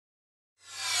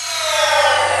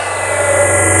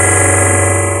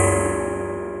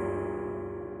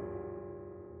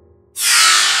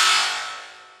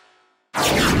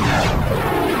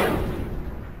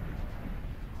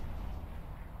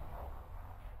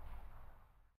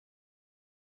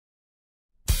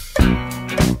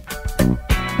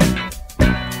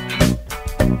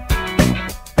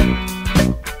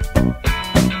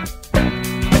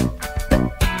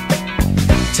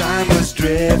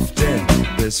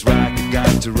this rocket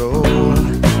got to roll.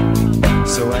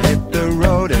 So I hit the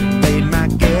road and made my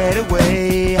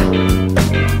getaway.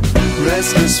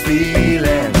 Restless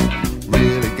feeling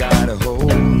really got a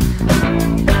hold.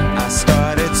 I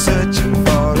started searching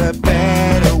for a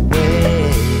better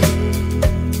way.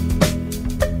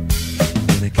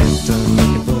 And I kept on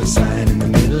looking for a sign in the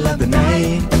middle of the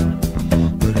night,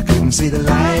 but I couldn't see the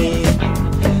light.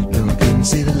 No, I couldn't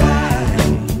see the light.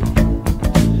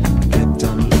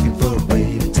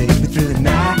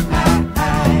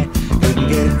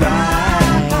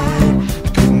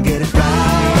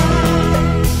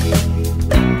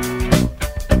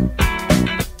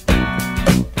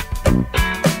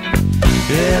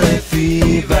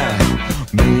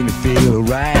 Made me feel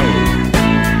right,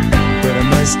 but I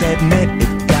must admit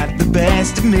it got the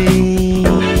best of me.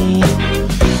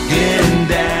 Getting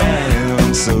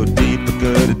down so deep I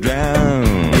could have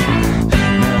drowned.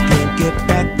 Now I can't get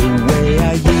back the way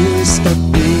I used to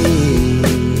be.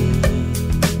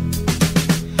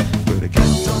 But I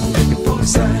kept on looking for a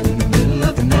sign in the middle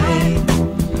of the night,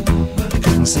 but I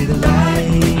couldn't see the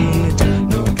light.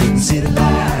 No, I couldn't see the light.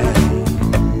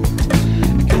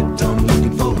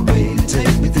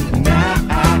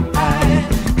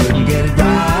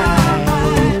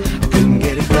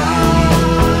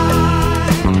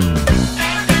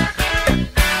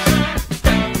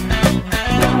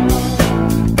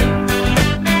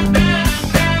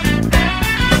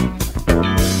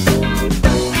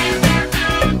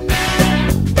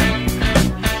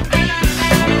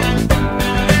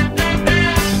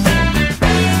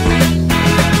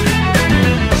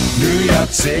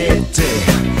 City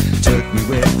took me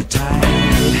with the tide.